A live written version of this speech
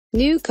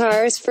New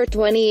cars for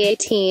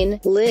 2018,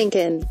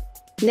 Lincoln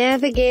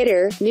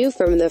Navigator, new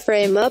from the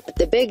frame up.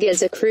 The big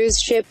as a cruise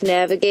ship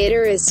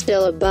Navigator is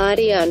still a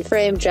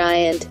body-on-frame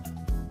giant.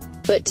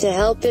 But to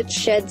help it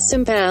shed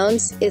some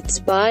pounds, its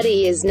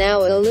body is now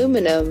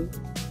aluminum.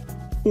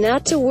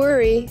 Not to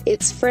worry,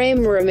 its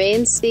frame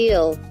remains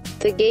steel.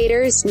 The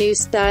Gator's new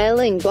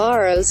styling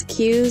borrows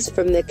cues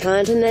from the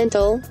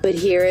Continental, but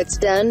here it's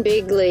done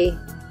bigly.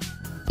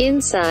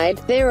 Inside,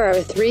 there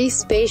are 3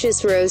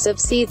 spacious rows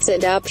of seats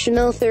and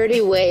optional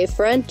 30-way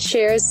front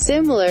chairs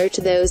similar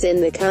to those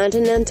in the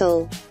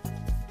Continental.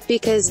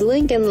 Because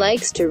Lincoln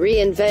likes to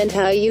reinvent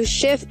how you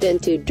shift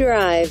and to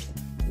drive.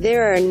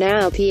 There are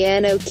now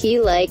piano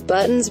key-like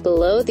buttons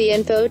below the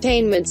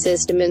infotainment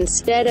system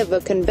instead of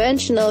a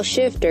conventional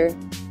shifter.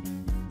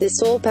 The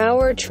sole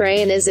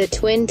powertrain is a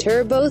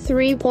twin-turbo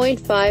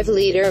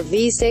 3.5-liter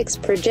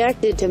V6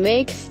 projected to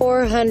make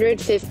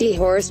 450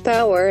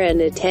 horsepower and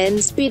a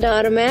 10-speed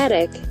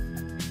automatic.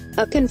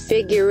 A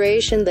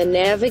configuration the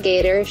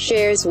Navigator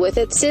shares with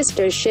its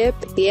sister ship,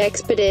 the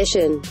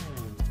Expedition.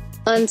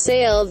 On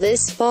sale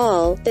this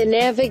fall, the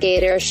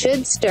Navigator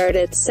should start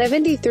at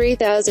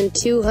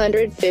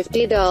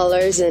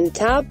 $73,250 and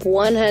top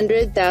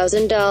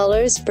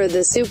 $100,000 for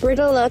the Super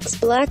Deluxe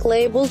Black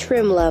Label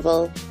trim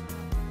level.